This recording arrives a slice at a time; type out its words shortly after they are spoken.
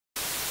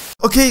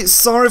Okay,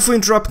 sorry for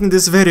interrupting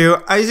this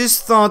video. I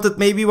just thought that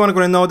maybe you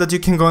wanna know that you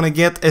can gonna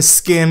get a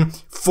skin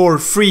for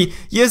free.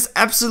 Yes,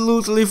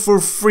 absolutely for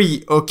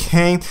free,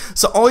 okay?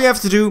 So all you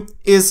have to do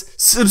is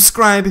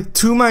subscribe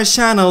to my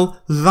channel,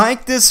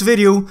 like this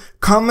video,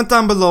 comment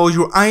down below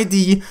your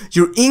ID,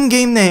 your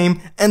in-game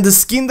name, and the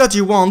skin that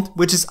you want,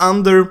 which is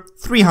under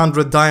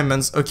 300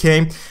 diamonds,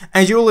 okay?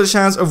 And you'll have a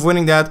chance of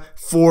winning that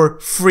for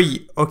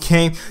free,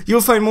 okay?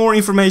 You'll find more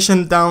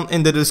information down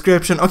in the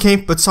description, okay?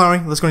 But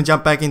sorry, let's gonna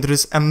jump back into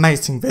this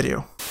amazing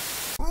video.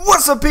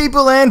 What's up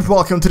people, and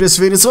welcome to this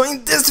video. So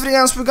in this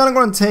video we're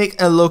gonna take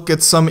a look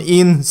at some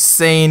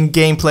insane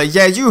gameplay.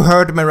 Yeah, you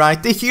heard me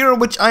right. The hero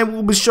which I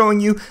will be showing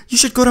you, you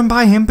should go and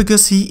buy him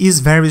because he is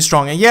very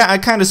strong. And yeah, I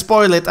kind of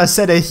spoiled it, I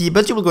said a he,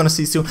 but you will gonna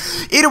see soon.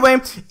 Either way,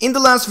 in the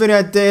last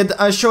video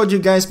I showed you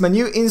guys my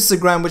new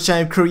Instagram which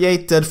I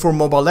created for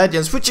Mobile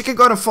Legends, which you can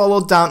go and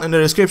follow down in the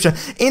description.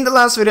 In the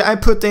last video I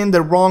put in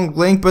the wrong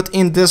link, but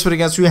in this video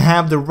guys you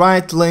have the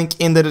right link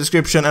in the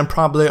description and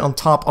probably on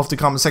top of the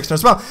comment section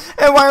as well.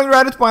 And while you're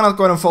at it, why not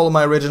go ahead and follow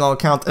my original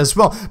account as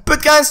well.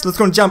 But guys, let's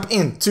go and jump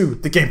into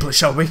the gameplay,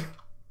 shall we?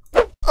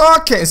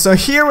 Okay, so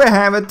here we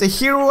have it. The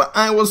hero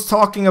I was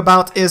talking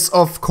about is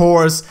of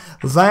course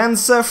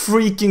Lancelot.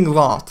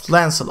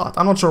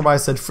 I'm not sure why I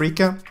said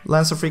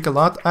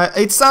Lancelot.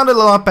 It sounded a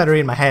lot better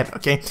in my head,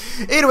 okay?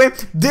 Anyway,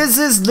 this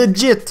is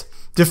legit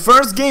the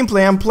first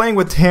gameplay I'm playing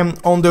with him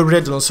on the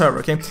original server,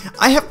 okay?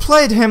 I have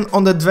played him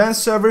on the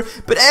advanced server,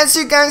 but as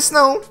you guys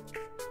know,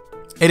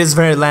 it is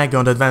very laggy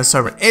on the advanced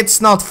server. It's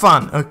not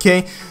fun,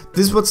 okay?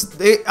 This was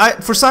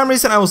for some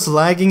reason I was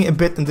lagging a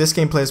bit in this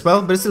gameplay as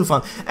well, but it's still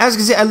fun. As you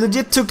can see, I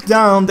legit took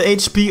down the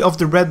HP of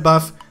the red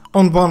buff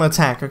on one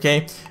attack,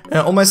 okay?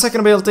 On my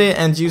second ability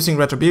and using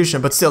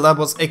retribution, but still that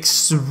was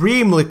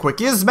extremely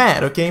quick. It's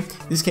mad, okay?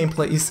 This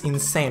gameplay is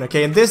insane,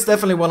 okay? And this is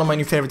definitely one of my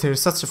new favorite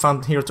heroes. Such a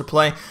fun hero to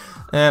play.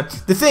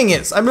 The thing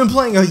is, I've been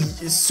playing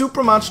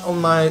super much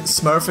on my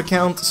Smurf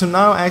account, so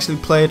now I actually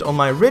played on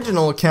my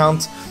original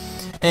account.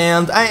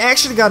 And I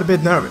actually got a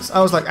bit nervous. I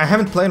was like, I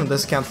haven't played on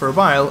this account for a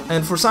while,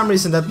 and for some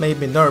reason that made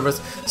me nervous.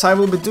 So I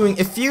will be doing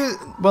a few,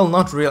 well,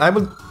 not real, I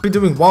will be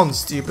doing one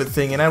stupid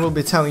thing, and I will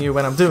be telling you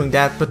when I'm doing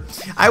that, but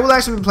I will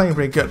actually be playing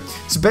pretty good.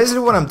 So basically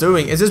what I'm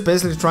doing is just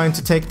basically trying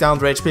to take down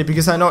their HP,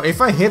 because I know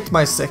if I hit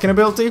my second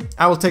ability,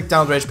 I will take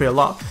down their HP a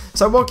lot.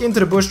 So I walk into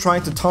the bush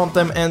trying to taunt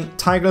them, and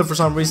Tiger for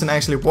some reason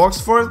actually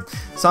walks for it.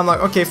 So I'm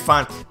like, okay,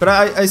 fine. But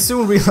I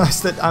soon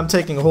realized that I'm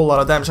taking a whole lot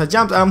of damage. I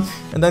jumped down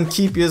and then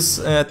keep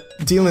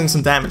dealing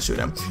some damage to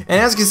them.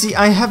 And as you can see,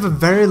 I have a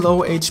very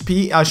low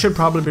HP. I should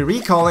probably be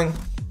recalling.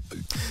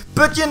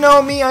 But you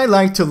know me, I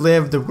like to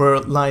live the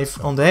world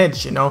life on the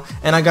edge, you know.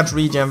 And I got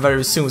regen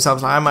very soon, so I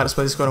was like, I might as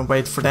well just go and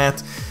wait for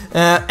that.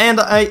 And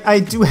I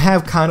do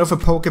have kind of a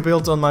poke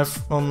build on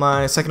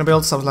my second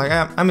build, so I was like,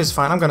 I'm just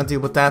fine, I'm gonna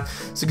deal with that.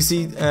 So you can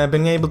see,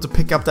 being able to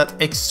pick up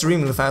that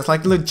extremely fast,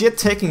 like legit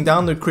taking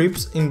down the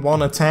creeps in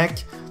one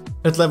attack.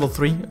 At level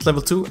 3, at level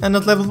 2, and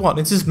at level 1.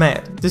 It's just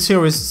mad. This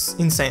hero is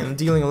insane,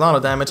 dealing a lot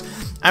of damage.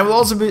 I will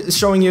also be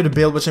showing you the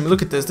build, which I mean,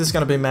 look at this is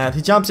gonna be mad.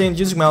 He jumps in,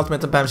 using my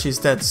ultimate, and bam, she's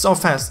dead. So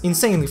fast,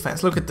 insanely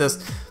fast, look at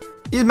this.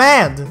 He's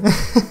mad!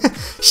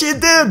 She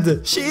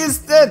did! She is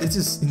dead! It's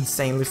just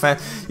insanely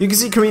fast. You can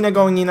see Karina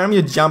going in, I'm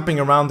just jumping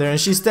around there, and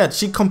she's dead.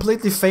 She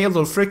completely failed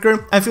her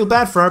flicker. I feel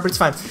bad for her, but it's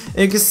fine. And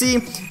you can see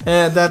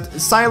that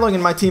Silong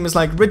in my team is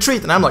like,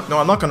 retreat! And I'm like, no,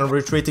 I'm not gonna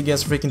retreat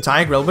against freaking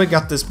Tigrel. We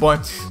got this,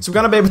 boy. So we're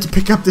gonna be able to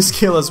pick up this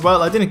kill as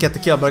well. I didn't get the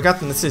kill, but I got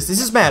an assist.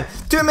 This is mad.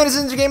 2 minutes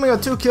into the game, I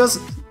got 2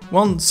 kills.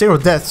 0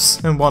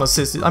 deaths and 1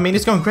 assist. I mean,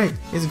 it's going great.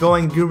 It's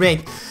going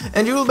great.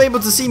 And you will be able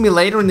to see me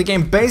later in the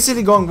game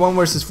basically going 1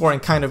 versus 4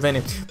 and kind of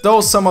winning. Though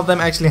some of them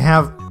actually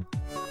have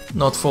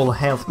not full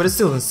health, but it's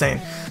still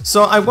insane.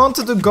 So I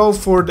wanted to go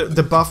for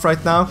the buff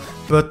right now,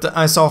 but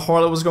I saw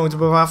Harlow was going to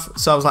buff,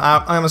 so I was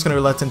like, I'm just gonna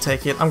let him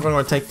take it. I'm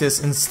gonna take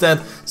this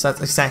instead. So that's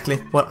exactly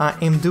what I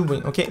am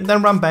doing. Okay, and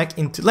then run back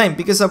into lane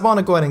because I want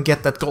to go ahead and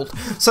get that gold.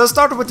 So I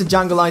started with the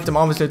jungle item,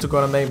 obviously, to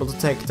go and be able to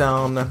take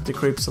down the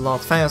creeps a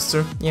lot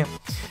faster. Yeah,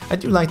 I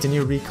do like the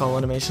new recall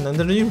animation and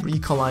the new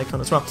recall icon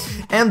as well.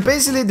 And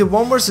basically the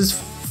 1 versus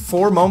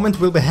 4 moment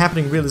will be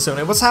happening really soon.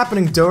 It was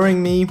happening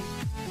during me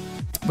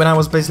when I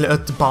was basically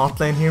at the bot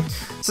lane here.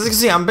 So as you can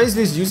see, I'm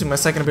basically just using my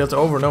second ability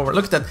over and over.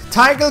 Look at that.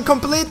 Tiger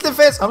completely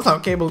fast. I was like,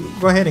 okay, we'll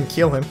go ahead and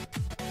kill him.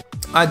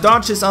 I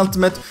dodge his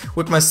ultimate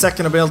with my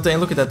second ability,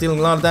 and look at that, dealing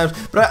a lot of damage.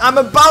 But I'm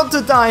about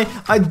to die.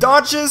 I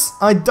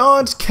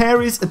dodge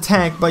Carrie's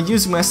attack by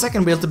using my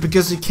second ability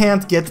because you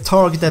can't get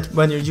targeted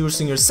when you're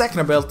using your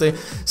second ability.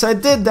 So I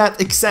did that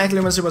exactly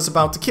when she was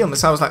about to kill me.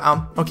 So I was like,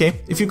 okay,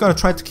 if you're gonna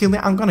try to kill me,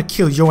 I'm gonna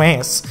kill your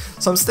ass.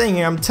 So I'm staying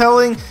here. I'm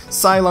telling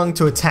Silong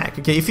to attack.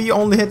 Okay, if he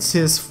only hits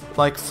his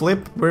like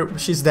flip,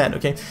 she's dead,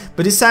 okay?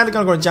 But he's sadly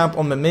gonna go jump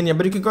on my minion,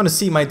 but you're gonna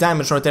see my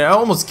damage right there. I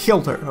almost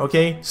killed her,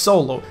 okay?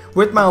 Solo,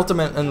 with my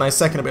ultimate and my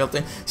second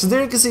ability. So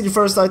there you can see the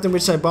first item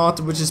which I bought,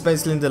 which is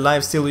basically the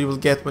lifesteal you will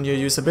get when you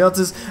use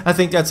abilities. I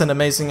think that's an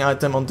amazing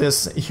item on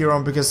this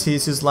hero because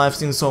he's used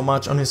lifesteal so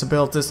much on his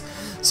abilities.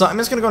 So I'm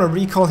just gonna go to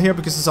recall here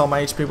because I saw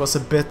my HP was a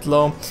bit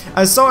low.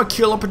 I saw a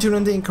kill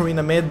opportunity in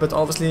Karina mid, but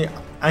obviously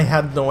I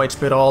had no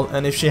HP at all,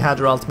 and if she had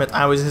her ultimate,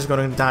 I was just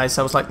gonna die.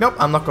 So I was like, nope,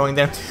 I'm not going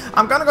there.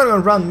 I'm gonna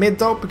run mid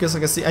though, because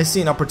like I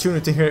see an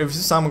opportunity here. If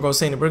someone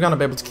goes in, we're gonna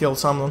be able to kill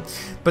someone.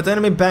 But the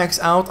enemy backs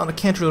out, and I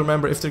can't really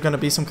remember if there's gonna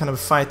be some kind of a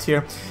fight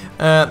here.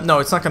 No,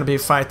 it's not gonna be a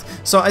fight.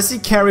 So I see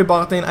Carry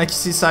bot in, I can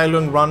see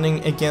Silung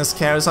running against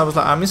Carry, so I was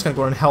like, I'm just gonna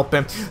go and help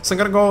him. So I'm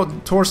gonna go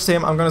towards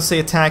him, I'm gonna say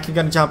attack, he's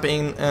gonna jump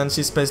in, and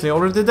she's basically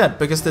already dead,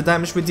 because the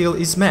damage we deal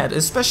is mad,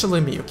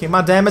 especially me, okay?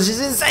 My damage is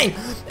insane!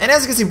 And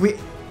as you can see,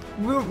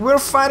 we're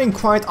fighting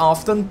quite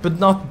often, but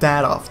not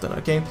that often,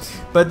 okay?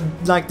 But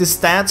like the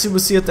stats you will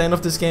see at the end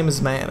of this game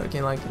is mad,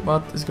 okay? Like,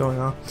 what is going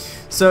on?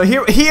 So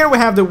here we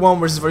have the 1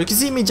 versus 4. You can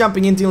see me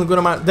jumping in, dealing good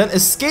amount, then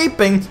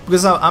escaping,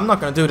 because I'm not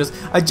gonna do this.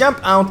 I jump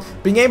out,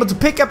 being able to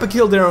pick up a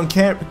kill there on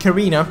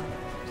Karina.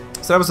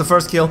 So that was the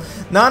first kill.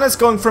 Nana's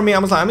going for me. I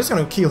was like, I'm just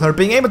gonna kill her.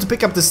 Being able to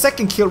pick up the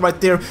second kill right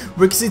there.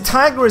 We can see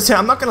Tiger is here.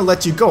 I'm not gonna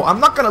let you go. I'm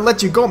not gonna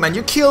let you go, man.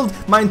 You killed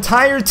my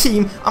entire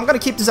team. I'm gonna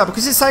keep this up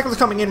because this cycle is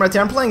coming in right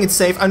there. I'm playing it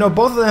safe. I know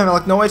both of them have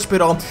like no HP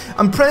at all.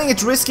 I'm playing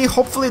it risky.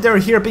 Hopefully they're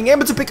here. Being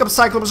able to pick up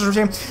Cyclops.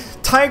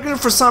 Tiger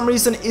for some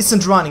reason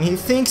isn't running. He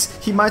thinks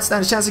he might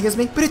stand a chance against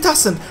me, but he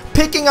doesn't.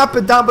 Picking up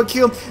a double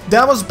kill.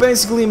 That was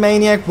basically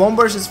Maniac 1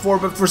 versus 4,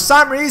 but for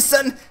some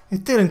reason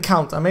it didn't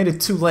count. I made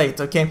it too late,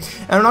 okay?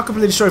 And I'm not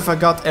completely sure if I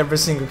got every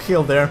single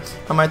kill there.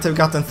 I might have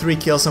gotten 3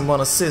 kills and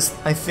 1 assist,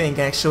 I think,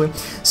 actually.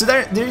 So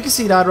there you can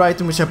see that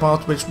item which I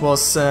bought, which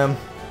was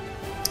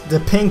the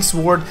pink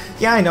sword.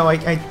 Yeah, I know,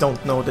 I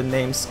don't know the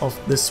names of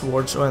the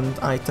swords and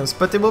items,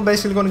 but they will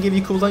basically gonna give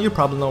you cooldown. You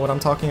probably know what I'm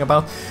talking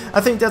about.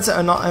 I think that's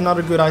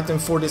another good item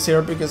for this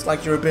here, because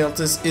like your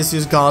abilities is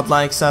just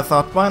godlike, so I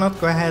thought, why not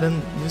go ahead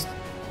and just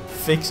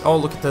fix... Oh,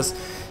 look at this.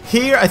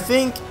 Here, I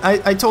think,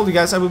 I told you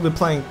guys I will be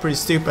playing pretty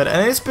stupid,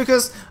 and it's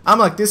because I'm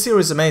like, this hero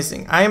is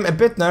amazing. I am a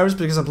bit nervous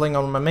because I'm playing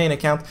on my main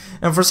account,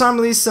 and for some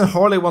reason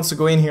Harley wants to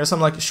go in here, so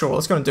I'm like, sure,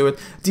 let's go do it.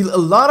 Deal a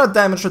lot of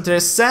damage right there.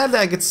 Sadly,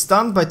 I get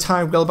stunned by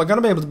Time Grill, but I'm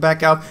gonna be able to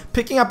back out,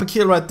 picking up a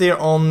kill right there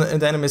on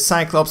the enemy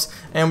Cyclops,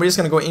 and we're just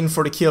gonna go in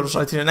for the kills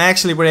right here, and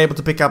actually we're able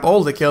to pick up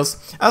all the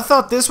kills. I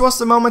thought this was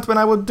the moment when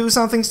I would do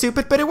something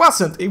stupid, but it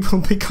wasn't. It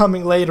will be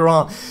coming later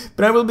on,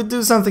 but I will be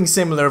doing something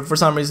similar for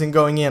some reason,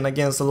 going in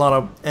against a lot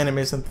of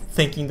enemies and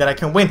thinking that I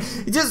can win.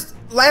 It just,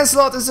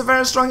 Lancelot is a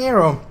very strong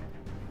hero.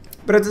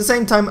 But at the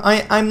same time,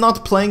 I'm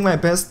not playing my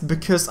best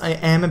because I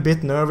am a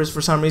bit nervous for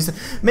some reason.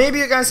 Maybe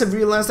you guys have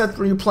realized that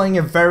when you're playing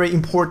a very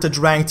important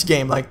ranked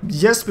game, like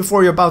just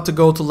before you're about to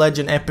go to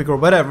Legend, Epic or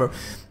whatever,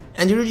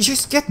 and you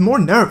just get more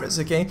nervous,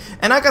 okay?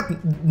 And I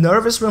got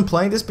nervous when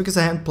playing this because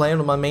I hadn't played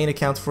on my main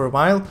account for a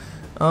while.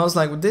 I was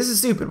like, well, this is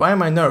stupid, why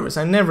am I nervous?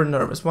 I'm never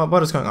nervous.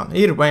 What is going on?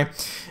 Either way,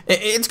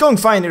 it's going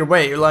fine either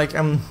way, like,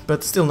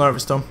 but still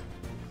nervous though.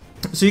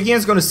 So you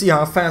guys gonna see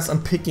how fast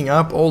I'm picking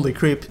up all the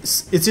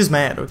creeps. It's just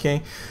mad,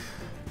 okay?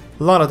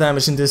 A lot of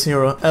damage in this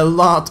hero. A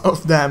lot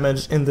of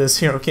damage in this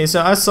hero. Okay,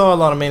 so I saw a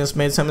lot of minions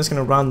made, so I'm just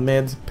gonna run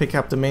mid, pick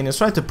up the minions,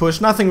 try to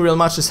push. Nothing real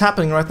much is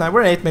happening right now.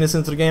 We're 8 minutes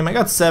into the game. I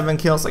got 7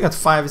 kills, I got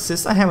 5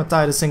 assists. I haven't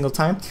died a single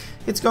time.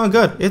 It's going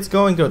good. It's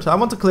going good. So I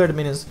want to clear the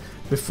minions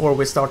before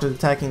we started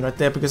attacking right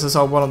there, because I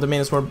saw one of the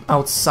minions were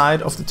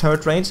outside of the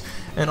turret range,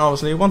 and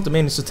obviously you want the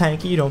minions to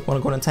tank you, don't want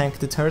to go and tank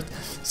the turret.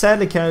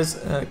 Sadly,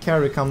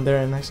 Carry come there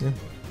and actually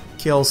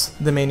kills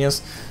the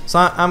minions. So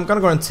I'm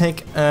gonna go and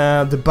take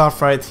the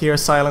buff right here.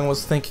 Silent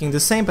was thinking the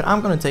same, but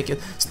I'm gonna take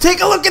it. So take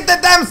a look at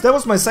that damage! That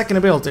was my second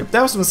ability.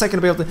 That was my second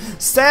ability.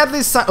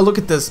 Sadly, look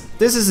at this.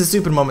 This is a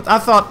stupid moment. I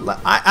thought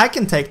I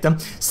can take them.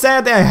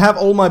 Sadly, I have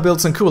all my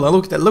builds on cool.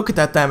 Look at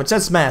that damage.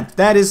 That's mad.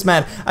 That is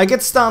mad. I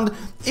get stunned.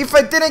 If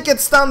I didn't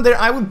get stunned there,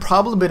 I would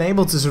probably been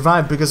able to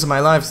survive because of my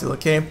lifesteal,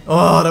 okay?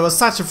 Oh, that was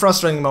such a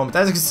frustrating moment.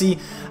 As you can see,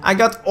 I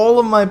got all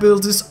of my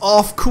abilities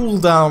off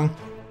cooldown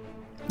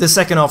the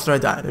second after I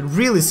died.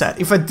 Really sad.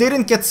 If I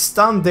didn't get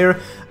stunned there,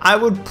 I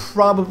would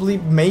probably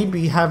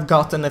maybe have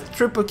gotten a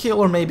triple kill,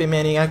 or maybe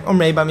Maniac, or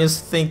maybe I'm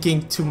just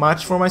thinking too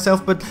much for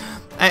myself, but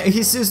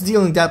he's just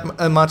dealing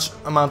that much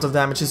amount of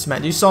damage. It's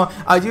mad. You saw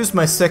I used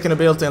my second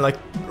ability and like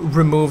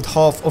removed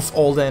half of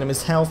all the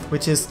enemy's health,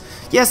 which is,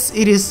 yes,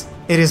 it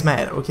is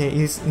mad, okay?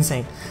 It's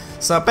insane.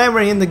 So when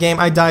we're in the game,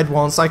 I died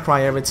once, I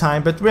cry every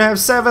time, but we have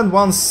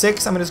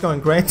 7-1-6. I mean, it's going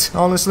great,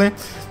 honestly.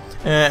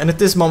 And at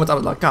this moment I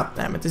was like, god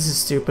damn it, this is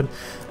stupid.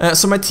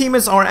 So my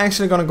teammates are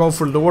actually gonna go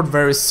for Lord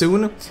very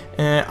soon.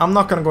 I'm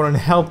not gonna go and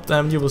help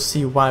them, you will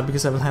see why,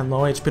 because I will have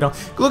no HP now.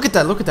 Look at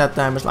that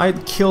damage. I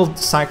killed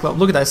Cyclops.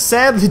 Look at that,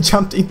 sadly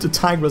jumped into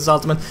Tiger's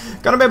ultimate.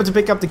 Gonna be able to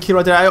pick up the kill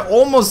right there. I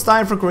almost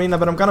died for Karina,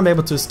 but I'm gonna be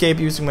able to escape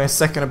using my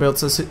second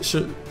ability,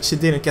 so she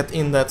didn't get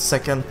in that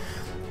second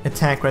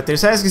attack right there.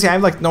 So as you can see, I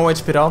have like no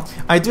HP at all.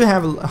 I do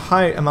have a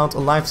high amount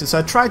of lifesteal, so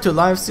I tried to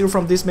lifesteal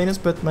from these minions,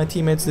 but my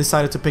teammates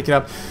decided to pick it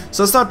up.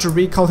 So I start to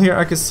recall here.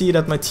 I can see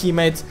that my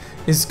teammate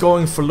is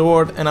going for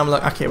Lord, and I'm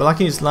like, okay, well I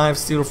can use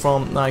lifesteal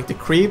from like the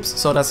creeps,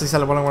 so that's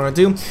exactly what I want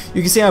to do.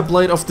 You can see I have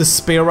Blade of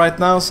Despair right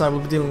now, so I will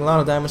be dealing a lot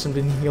of damage and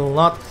being healed a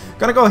lot.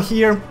 Gonna go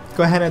here,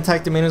 go ahead and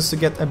attack the minions to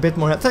get a bit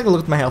more health. Take a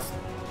look at my health.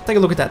 Take a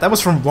look at that. That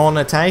was from one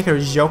attack. Are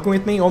you joking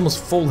with me?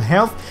 Almost full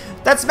health.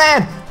 That's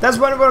mad! That's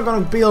when we're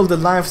gonna build the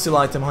lifesteal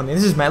item, honey.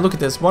 This is mad. Look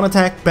at this. One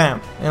attack, bam.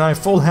 And I have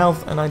full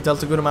health, and I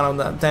dealt a good amount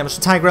of damage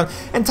to Tigreal.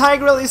 And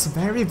Tigreal is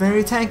very,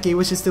 very tanky,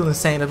 which is still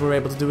insane that we're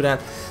able to do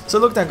that. So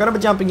look, I'm gonna be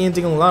jumping in,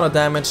 dealing a lot of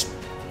damage.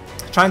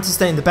 Trying to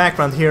stay in the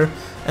background here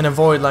and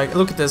avoid, like,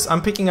 look at this.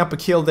 I'm picking up a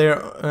kill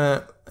there,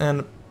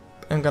 and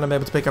I'm gonna be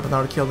able to pick up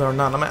another kill there or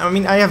not. I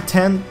mean, I have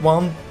 10,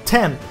 1,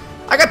 10.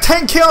 I got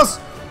 10 kills,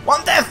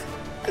 1 death,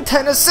 and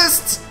 10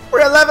 assists.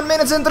 We're 11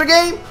 minutes into the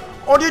game.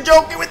 Are you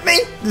joking with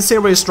me? This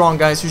hero is strong,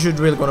 guys. You should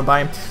really gonna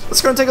buy him.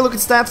 Let's go take a look at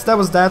stats. That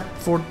was that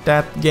for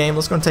that game.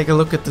 Let's go take a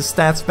look at the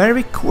stats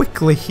very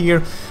quickly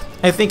here.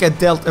 I think I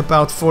dealt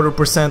about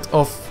 40%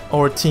 of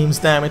our team's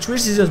damage,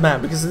 which is just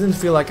mad because it didn't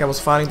feel like I was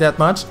fighting that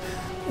much.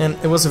 And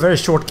it was a very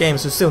short game,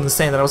 so it's still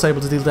insane that I was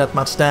able to deal that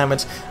much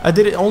damage. I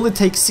did only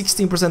take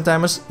 16%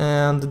 damage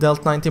and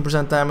dealt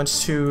 19% damage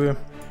to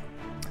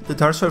the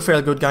Dark, so a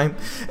fairly good guy.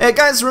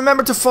 Guys,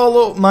 remember to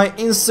follow my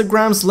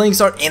Instagrams. Links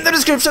are in the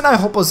description. I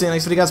hope I'll see you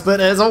next video, guys. But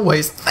as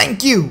always,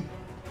 thank you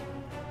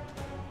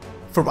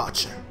for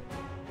watching.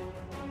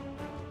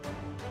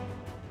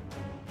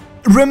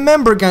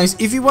 Remember, guys,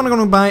 if you want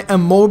to buy a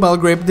mobile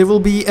grip, there will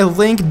be a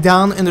link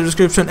down in the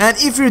description. And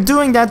if you're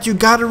doing that, you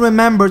gotta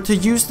remember to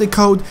use the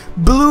code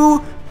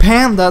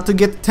BLUEPANDA to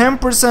get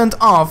 10%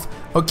 off,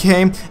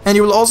 okay? And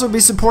you will also be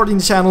supporting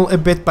the channel a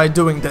bit by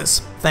doing this.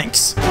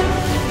 Thanks.